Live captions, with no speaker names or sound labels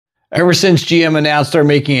Ever since GM announced they're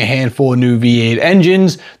making a handful of new V8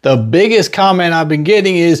 engines, the biggest comment I've been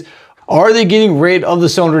getting is, are they getting rid of the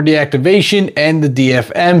cylinder deactivation and the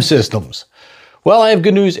DFM systems? Well, I have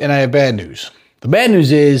good news and I have bad news. The bad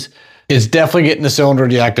news is, it's definitely getting the cylinder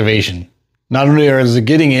deactivation. Not only is it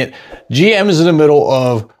getting it, GM is in the middle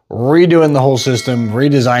of redoing the whole system,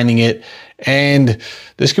 redesigning it, and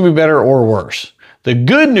this could be better or worse. The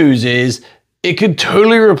good news is, it could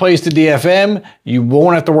totally replace the DFM. You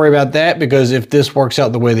won't have to worry about that because if this works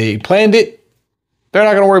out the way they planned it, they're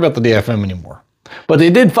not going to worry about the DFM anymore. But they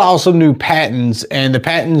did file some new patents, and the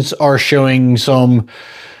patents are showing some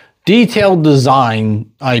detailed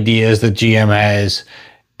design ideas that GM has,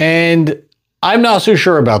 and I'm not so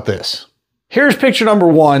sure about this. Here's picture number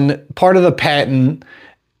one, part of the patent,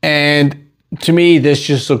 and to me, this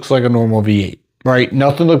just looks like a normal V8, right?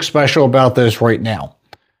 Nothing looks special about this right now.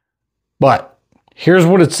 But here's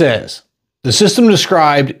what it says. The system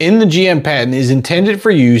described in the GM patent is intended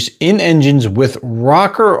for use in engines with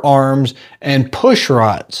rocker arms and push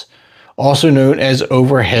rods, also known as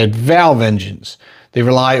overhead valve engines. They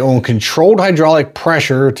rely on controlled hydraulic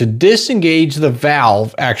pressure to disengage the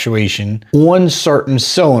valve actuation on certain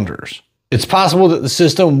cylinders. It's possible that the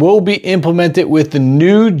system will be implemented with the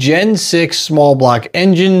new Gen 6 small block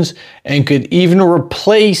engines and could even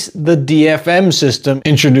replace the DFM system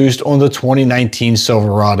introduced on the 2019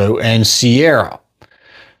 Silverado and Sierra.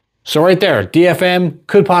 So right there, DFM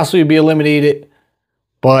could possibly be eliminated,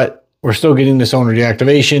 but we're still getting the cylinder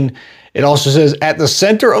deactivation. It also says at the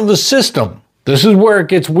center of the system, this is where it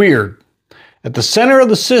gets weird. At the center of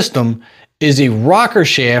the system is a rocker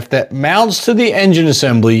shaft that mounts to the engine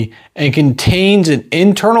assembly and contains an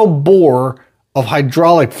internal bore of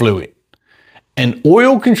hydraulic fluid. An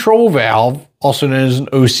oil control valve, also known as an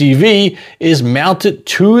OCV, is mounted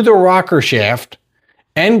to the rocker shaft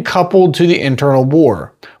and coupled to the internal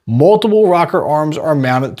bore. Multiple rocker arms are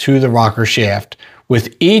mounted to the rocker shaft,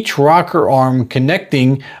 with each rocker arm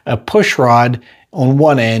connecting a push rod on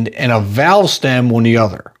one end and a valve stem on the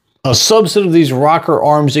other. A subset of these rocker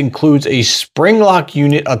arms includes a spring lock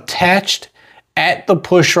unit attached at the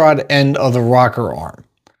pushrod end of the rocker arm.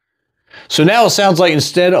 So now it sounds like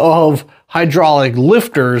instead of hydraulic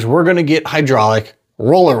lifters, we're going to get hydraulic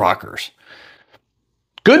roller rockers.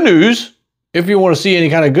 Good news, if you want to see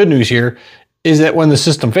any kind of good news here, is that when the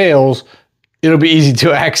system fails, it'll be easy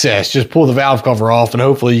to access. Just pull the valve cover off and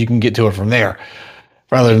hopefully you can get to it from there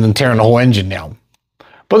rather than tearing the whole engine down.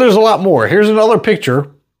 But there's a lot more. Here's another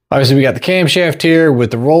picture. Obviously, we got the camshaft here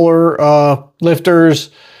with the roller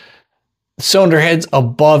lifters, cylinder heads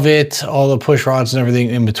above it, all the push rods and everything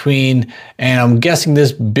in between. And I'm guessing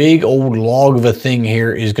this big old log of a thing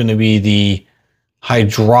here is going to be the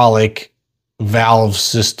hydraulic valve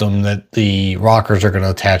system that the rockers are going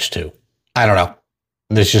to attach to. I don't know.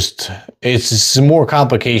 It's more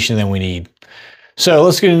complication than we need. So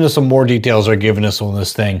let's get into some more details they're giving us on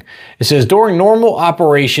this thing. It says, during normal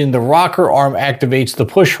operation, the rocker arm activates the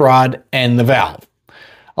push rod and the valve,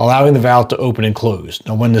 allowing the valve to open and close.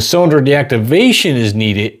 Now, when the cylinder deactivation is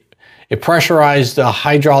needed, it pressurizes the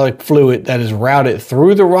hydraulic fluid that is routed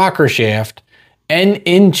through the rocker shaft and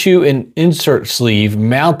into an insert sleeve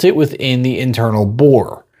mounted within the internal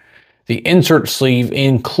bore. The insert sleeve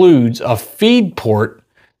includes a feed port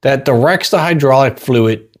that directs the hydraulic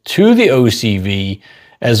fluid to the OCV,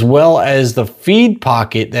 as well as the feed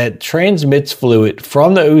pocket that transmits fluid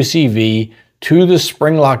from the OCV to the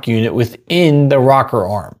spring lock unit within the rocker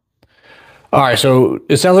arm. All right, so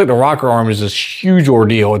it sounds like the rocker arm is this huge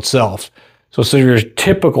ordeal itself. So your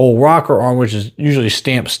typical rocker arm, which is usually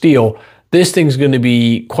stamped steel, this thing's going to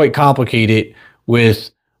be quite complicated with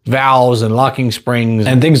valves and locking springs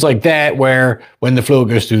and things like that, where when the fluid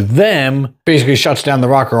goes through them, basically shuts down the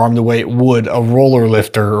rocker arm the way it would a roller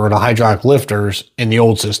lifter or the hydraulic lifters in the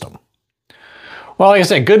old system. Well, like I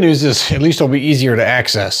said, good news is at least it'll be easier to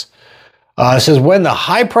access. It says when the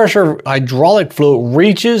high pressure hydraulic fluid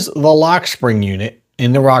reaches the lock spring unit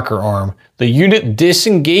in the rocker arm, the unit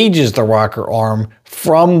disengages the rocker arm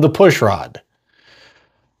from the push rod.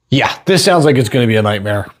 Yeah, this sounds like it's going to be a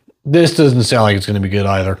nightmare. This doesn't sound like it's going to be good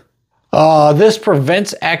either. This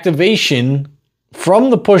prevents activation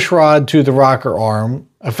from the push rod to the rocker arm,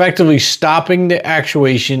 effectively stopping the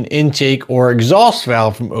actuation intake or exhaust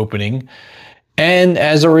valve from opening, and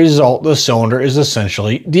as a result, the cylinder is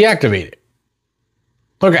essentially deactivated.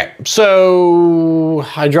 Okay, so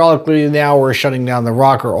hydraulically now we're shutting down the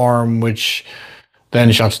rocker arm, which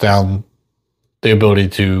then shuts down the ability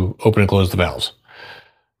to open and close the valves.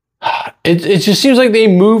 It just seems like they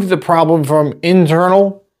moved the problem from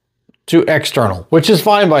internal to external, which is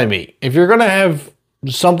fine by me. If you're going to have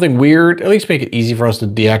something weird, at least make it easy for us to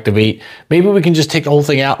deactivate. Maybe we can just take the whole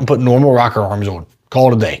thing out and put normal rocker arms on.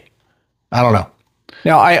 Call it a day. I don't know.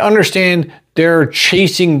 Now, I understand they're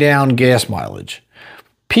chasing down gas mileage.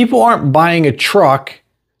 People aren't buying a truck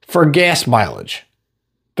for gas mileage.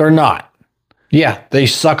 They're not. Yeah, they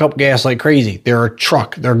suck up gas like crazy. They're a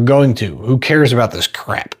truck. They're going to. Who cares about this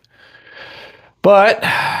crap? But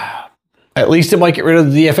at least it might get rid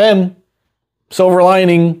of the DFM. Silver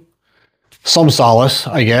lining. Some solace,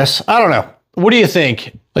 I guess. I don't know. What do you think?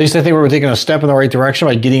 At least I think we're taking a step in the right direction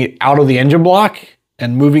by getting it out of the engine block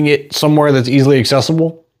and moving it somewhere that's easily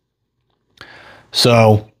accessible.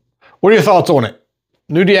 So, what are your thoughts on it?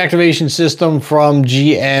 New deactivation system from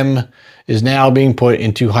GM is now being put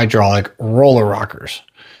into hydraulic roller rockers.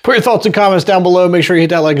 Put your thoughts and comments down below. Make sure you hit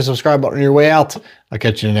that like and subscribe button on your way out. I'll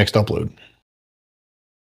catch you in the next upload.